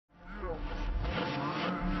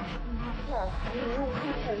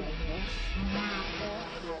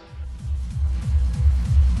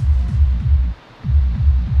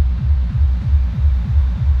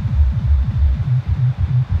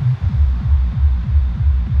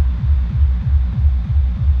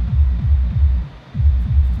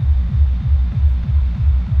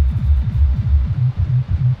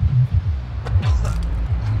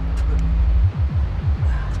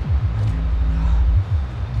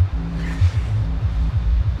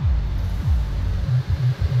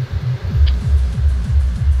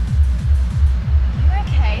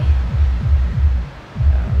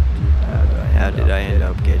How did I end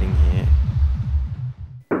up getting here?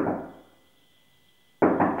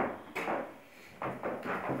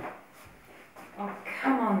 Oh,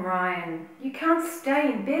 come on, Ryan. You can't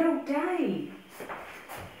stay in bed all day.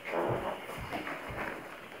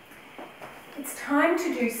 It's time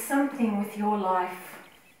to do something with your life.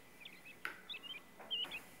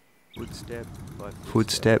 Footstep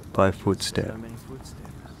by footstep.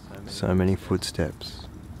 So many footsteps.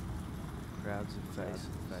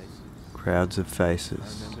 Crowds of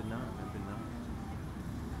faces.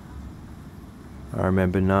 I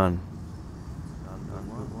remember none.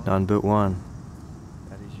 None but one.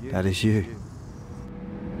 That is you.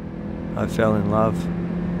 I fell in love.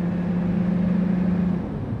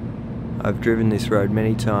 I've driven this road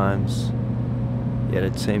many times, yet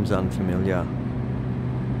it seems unfamiliar.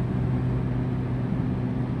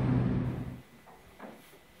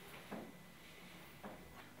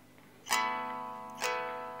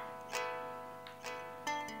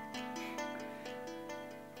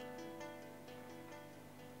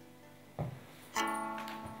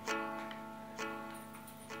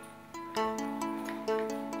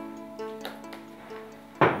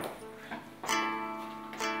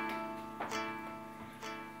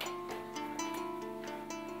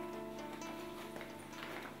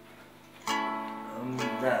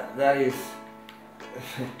 That is,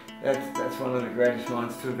 that's one of the greatest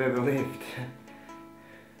minds to have ever lived.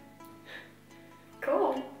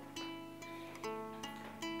 Cool.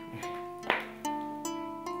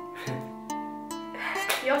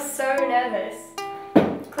 You're so nervous.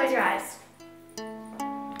 Close your eyes.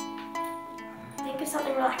 Think of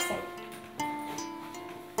something relaxing.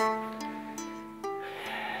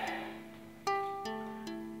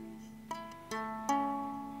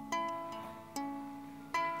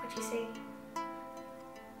 What do you see?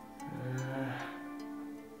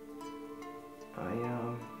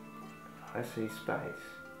 I see space.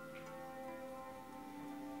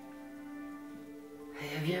 Hey,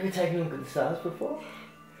 have you ever taken a look at the stars before?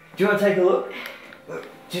 Do you want to take a look? Look,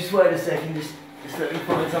 just wait a second, just let me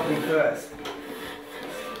find something first.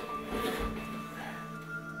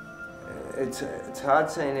 It's hard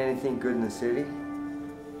seeing anything good in the city.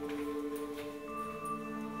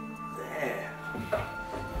 There.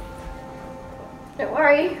 Don't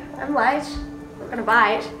worry, I'm light. I'm not gonna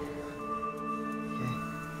bite.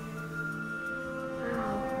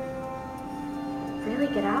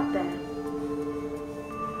 Really get out there. No,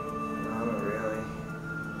 not really.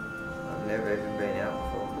 I've never even been out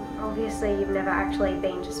before. Obviously, you've never actually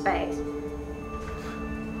been to space.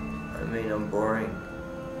 I mean, I'm boring.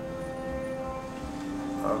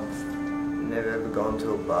 I've never ever gone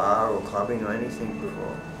to a bar or clubbing or anything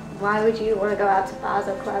before. Why would you want to go out to bars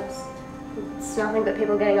or clubs? It's nothing but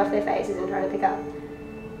people getting off their faces and trying to pick up.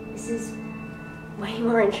 This is way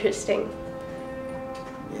more interesting.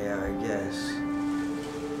 Yeah, I guess.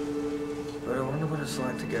 But I wonder what it's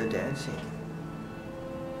like to go dancing.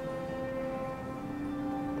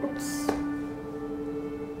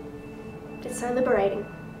 It's so liberating.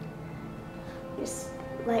 Just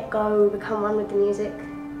let go, become one with the music.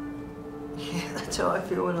 Yeah, that's how I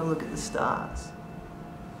feel when I look at the stars.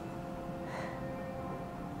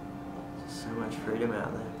 There's so much freedom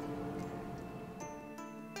out there.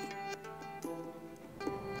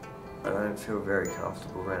 I don't feel very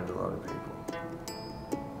comfortable around a lot of people.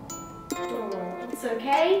 Oh, it's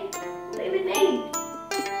okay. Leave with me.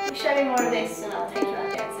 You show me more of this and I'll take you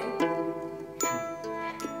out dancing.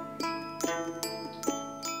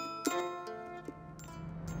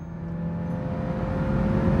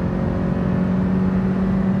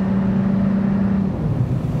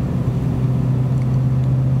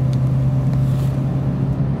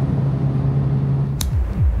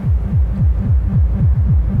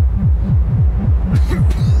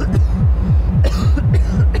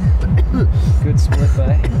 Good split,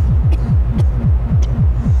 eh?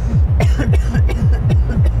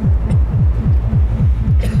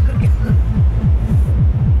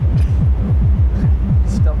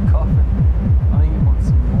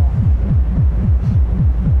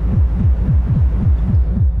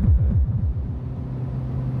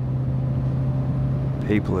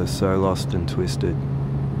 People are so lost and twisted.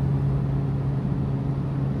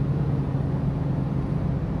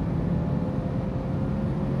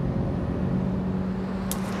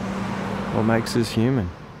 What makes us human?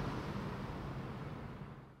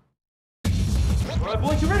 Alright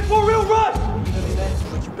boys, you ready for a real rush?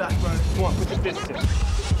 Put your back, Ryan. Come on, put your fists in.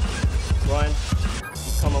 Ryan,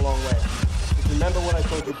 you've come a long way. Just remember what I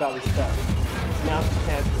told you about respect. Now's the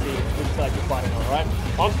chance to see which side you're fighting on, alright?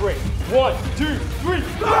 On three. 1, 2, 3,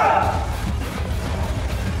 ah!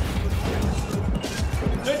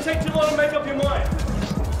 Don't take too long to make up your mind.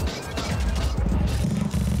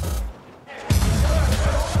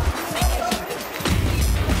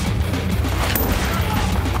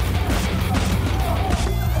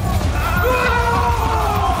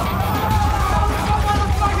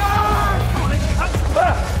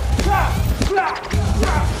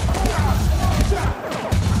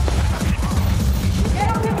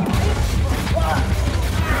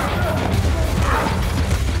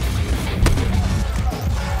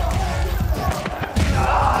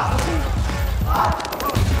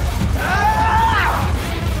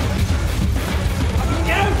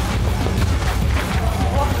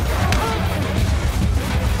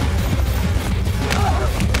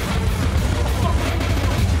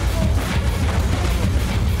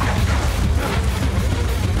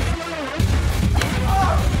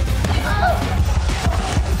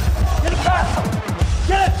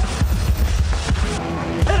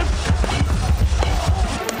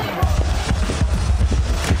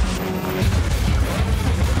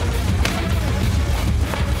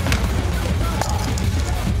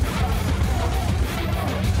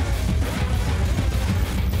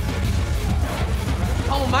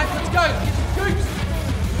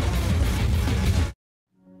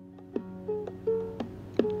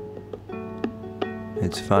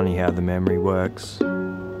 It's funny how the memory works. The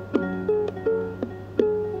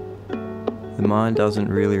mind doesn't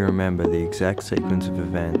really remember the exact sequence of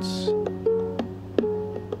events.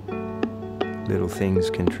 Little things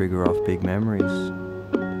can trigger off big memories.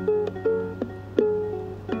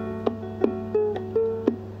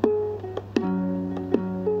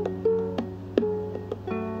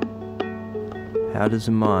 How does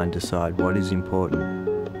the mind decide what is important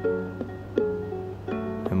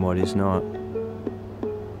and what is not?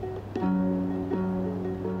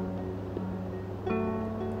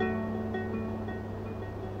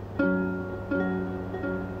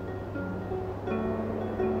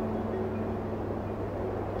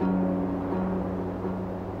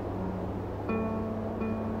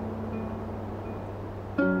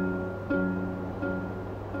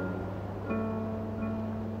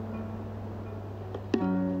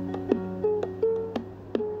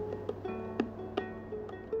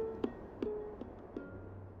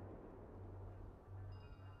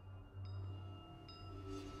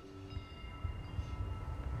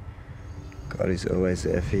 God is always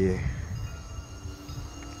there for you,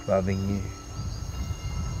 loving you,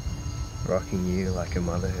 rocking you like a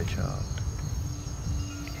mother her child.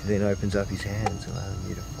 He then opens up his hands, allowing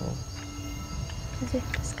you to fall. As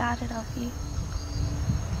if discarded of you.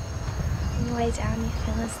 On your way down you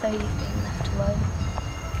feel as though you've been left alone.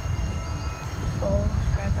 You fall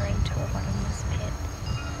forever into a bottomless pit.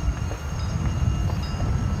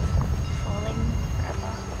 Falling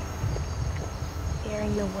forever.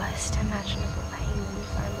 Fearing the worst imaginable pain when you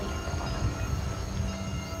finally hit the bottom.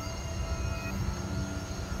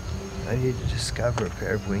 Only to discover a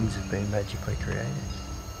pair of wings have been magically created.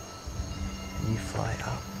 And you fly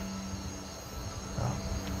up, up,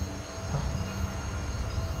 up.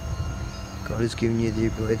 God has given you the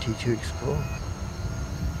ability to explore,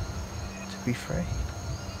 to be free.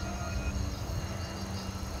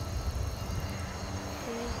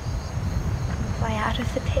 Fly out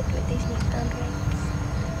of the pit with these newfound wings.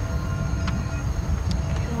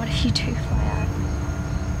 And what if you do fly out?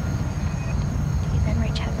 Do you then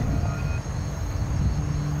reach heaven?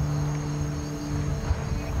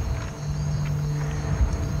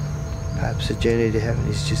 Perhaps the journey to heaven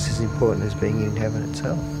is just as important as being in heaven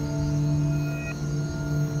itself.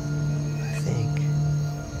 I think.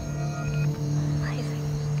 Amazing.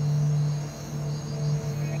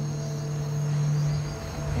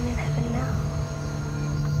 I'm in heaven now.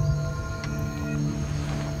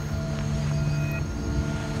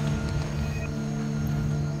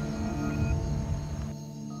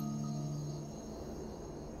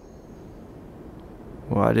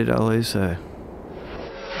 Why did I lose her?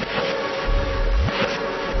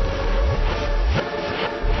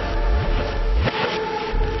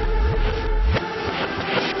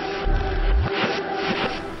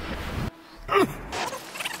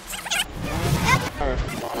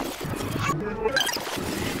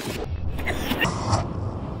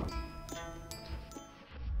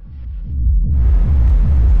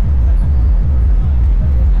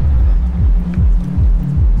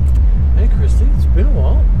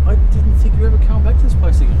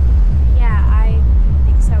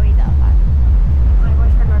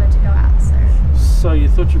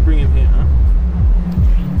 thought you'd bring him here, huh?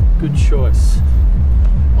 Good choice.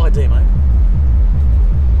 ID, mate.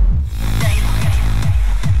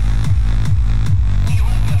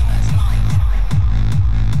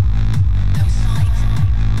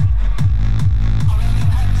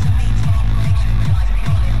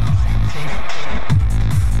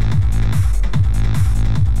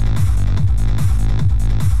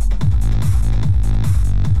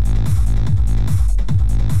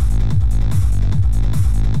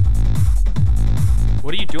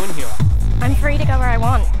 What are you doing here? I'm free to go where I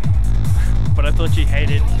want. But I thought you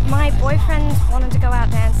hated... My boyfriend wanted to go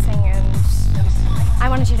out dancing and I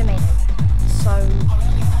wanted you to meet him. So,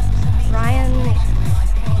 Ryan,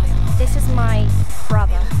 this is my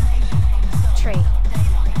brother, Tree.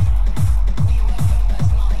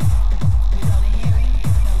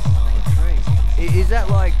 Is that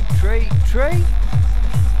like tree?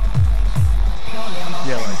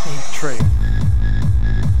 Yeah, like tree.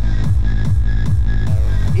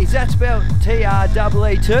 Is that spelled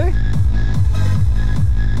T-R-E-E too?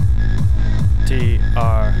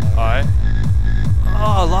 T-R-I?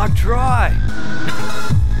 Oh, like try.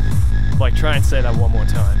 Like, try and say that one more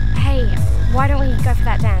time. Hey, why don't we go for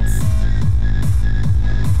that dance?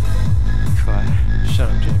 Try. Shut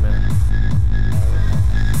up, G-Man.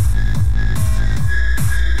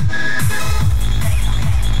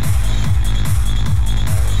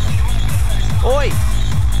 Oi!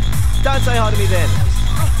 Don't say hi to me then.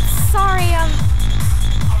 Sorry,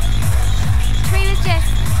 Tree was just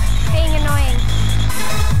being annoying.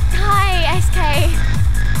 Hi, S.K.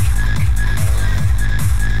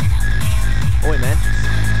 Oi, man.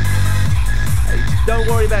 Hey, don't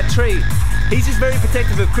worry about Tree. He's just very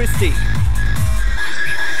protective of Christy.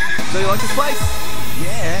 So you like this place?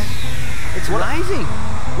 Yeah. It's amazing.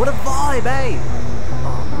 What a vibe, eh?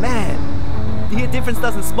 Oh, man. The Here Difference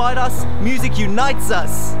doesn't spite us, music unites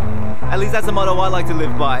us. At least that's a motto I like to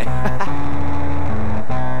live by.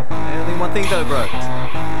 Only one thing though, bro.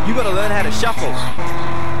 You gotta learn how to shuffle.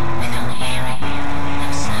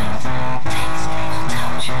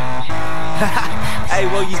 Hey,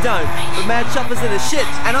 well you don't, but mad shufflers are the shit,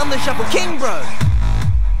 and I'm the shuffle king, bro.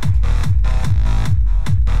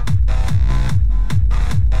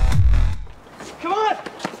 Come on!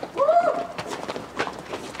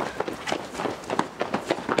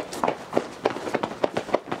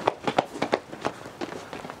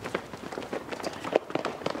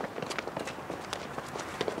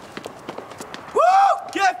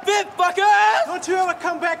 Get fit, fuckers! Don't you ever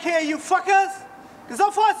come back here, you fuckers! Because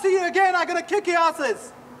if I see you again, I'm gonna kick your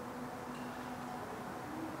asses!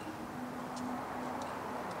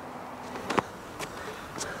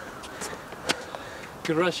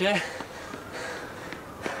 Good rush, eh?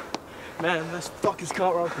 Man, those fuckers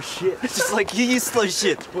can't run for shit. It's just like you slow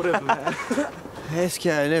shit. Whatever, man. SK,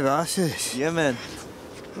 I never asked this. Yeah, man.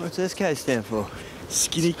 What's SK stand for?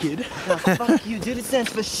 Skinny kid. Oh, fuck you, dude. It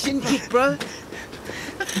stands for shin kick, bro.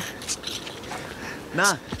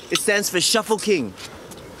 Nah, it stands for Shuffle King.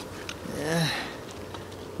 Yeah.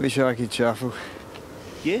 Wish I could shuffle.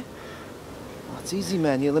 Yeah? Oh, it's easy,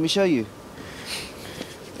 man. Yeah, let me show you.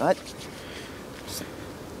 Right? Just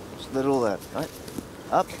let all that, right?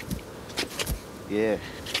 Up. Yeah.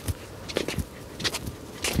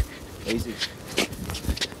 Easy.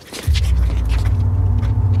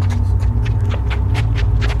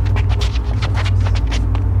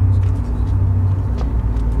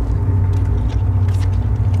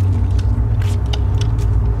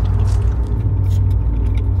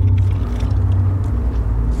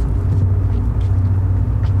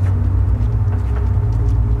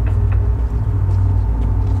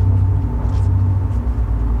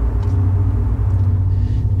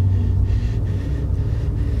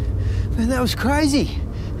 Man, that was crazy. He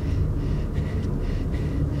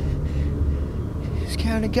was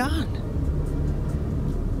carrying a gun.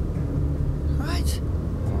 Right?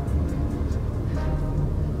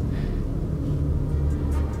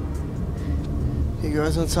 You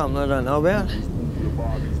guys on something I don't know about?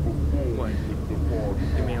 Wait,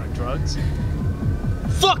 you mean on drugs?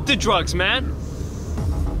 Fuck the drugs, man!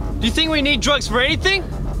 Do you think we need drugs for anything?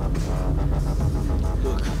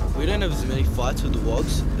 Look, we don't have as many fights with the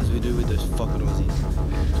wogs as we do with those fucking Aussies.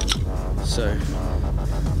 So,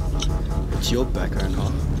 it's your background,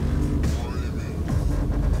 huh?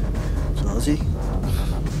 It's Aussie.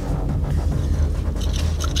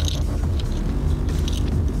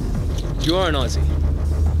 You're an Aussie.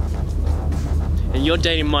 And you're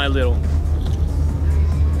dating my little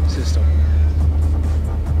sister.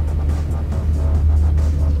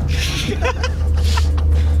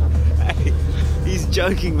 Hey, he's joking.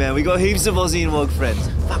 joking, man. We got heaps of Aussie and Wog friends.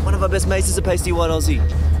 Fuck, one of our best mates is a pasty white Aussie.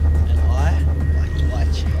 And I like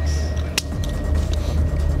white chicks.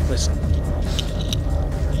 Listen,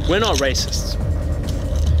 we're not racists.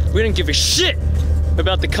 We don't give a shit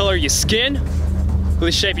about the color of your skin or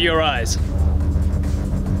the shape of your eyes.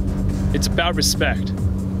 It's about respect.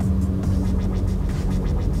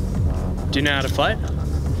 Do you know how to fight?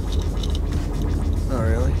 Not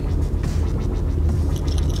really.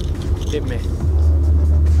 Hit me.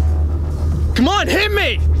 Come on, hit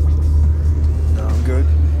me! No, I'm good.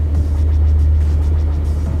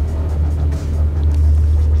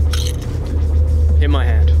 Hit my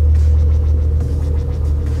hand.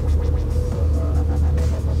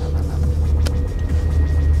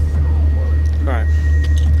 Alright,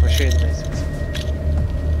 I'll show you the basics.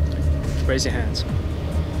 Raise your hands.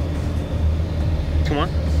 Come on.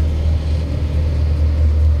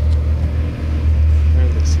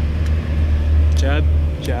 Remember this. Jab,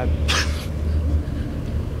 jab.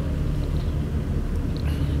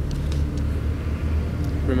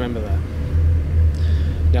 Remember that.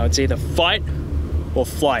 Now it's either fight or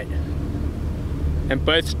flight. And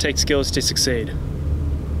both take skills to succeed.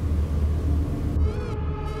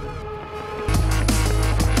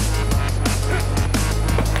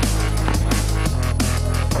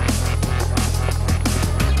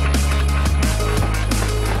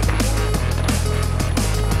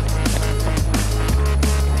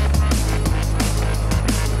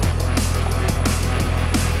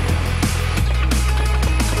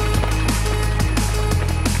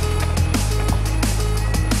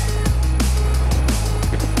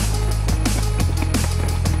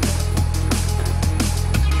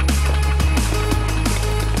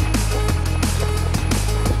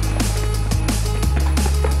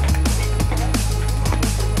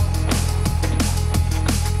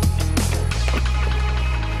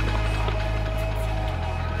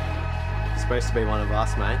 Supposed to be one of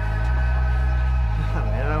us, mate.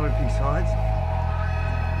 Man, I don't want to pick sides.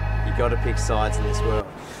 You gotta pick sides in this world.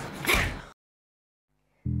 You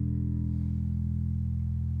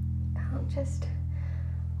can't just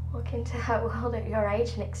walk into that world at your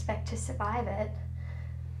age and expect to survive it.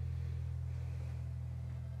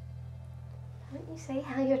 Don't you see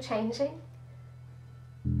how you're changing?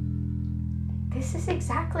 This is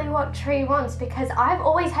exactly what Tree wants because I've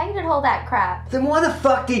always hated all that crap. Then why the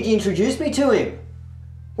fuck did you introduce me to him?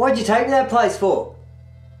 Why'd you take me to that place for?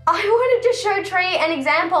 I wanted to show Tree an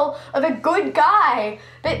example of a good guy,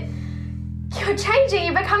 but you're changing,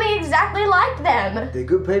 you're becoming exactly like them. They're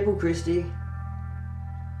good people, Christy.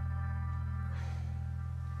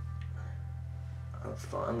 I've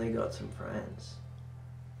finally got some friends.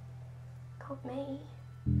 Got me.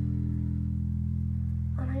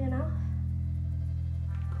 Aren't I enough?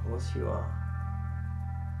 Of course you are.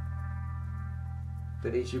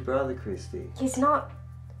 But he's your brother, Christy. He's not.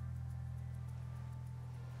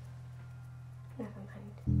 Never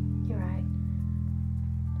mind. You're right.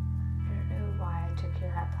 I don't know why I took you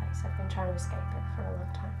to that place. I've been trying to escape it for a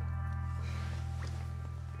long time.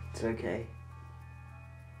 It's okay.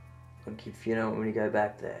 Look, if you don't want me to go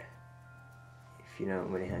back there, if you don't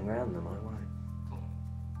want me to hang around them, I won't.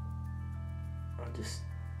 I'm just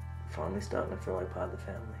finally starting to feel like part of the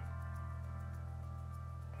family.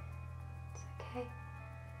 It's okay.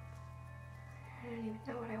 I don't even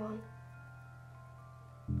know what I want.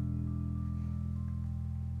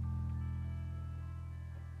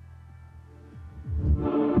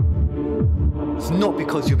 It's not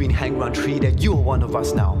because you've been hanging around Tree that you're one of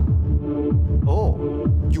us now. Oh,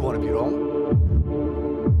 you want to be wrong?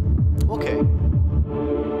 Okay.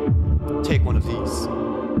 Take one of these.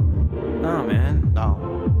 Nah, man. Now,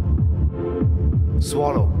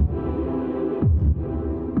 swallow.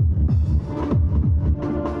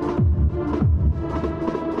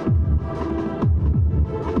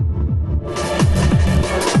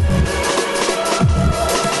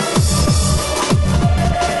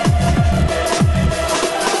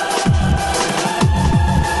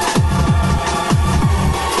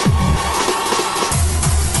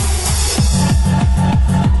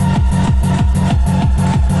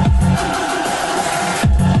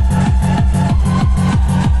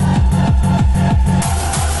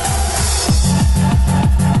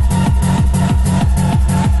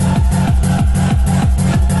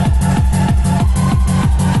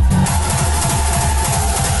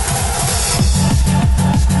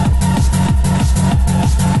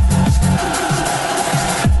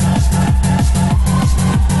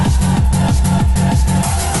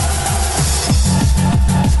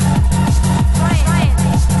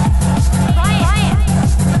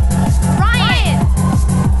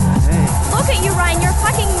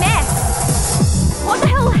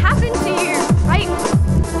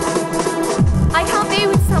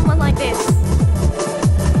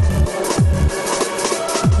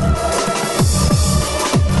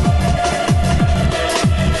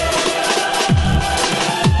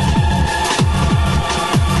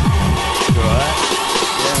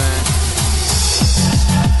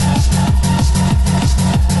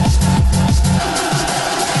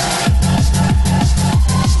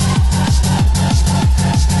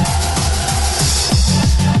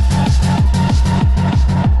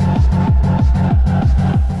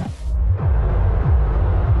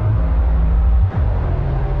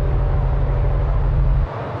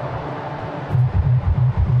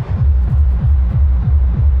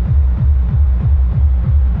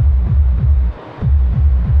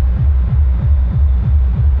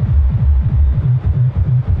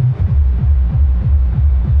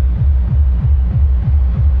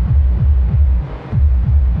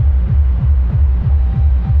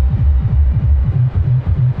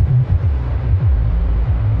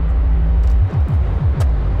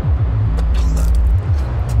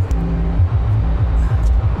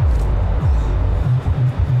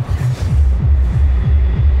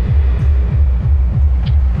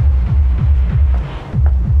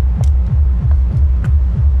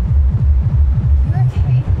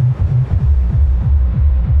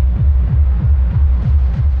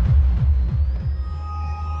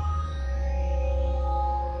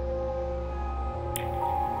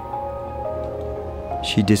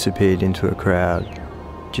 She disappeared into a crowd,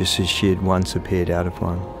 just as she had once appeared out of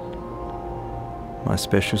one. My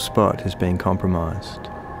special spot has been compromised.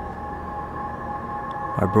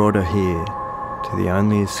 I brought her here to the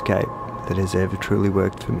only escape that has ever truly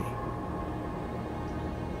worked for me.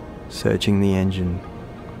 Searching the engine,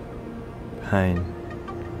 pain,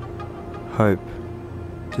 hope,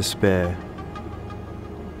 despair.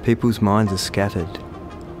 People's minds are scattered,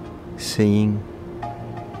 seeing,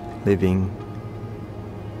 living,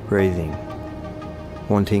 breathing,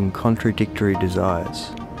 wanting contradictory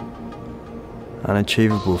desires,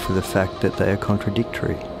 unachievable for the fact that they are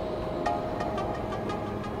contradictory.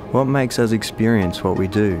 What makes us experience what we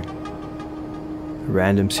do? A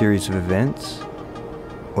random series of events?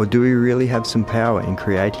 Or do we really have some power in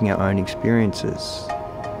creating our own experiences?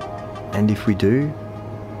 And if we do,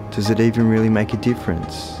 does it even really make a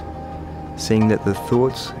difference? Seeing that the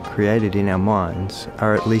thoughts created in our minds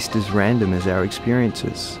are at least as random as our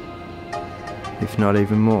experiences, if not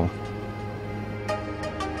even more.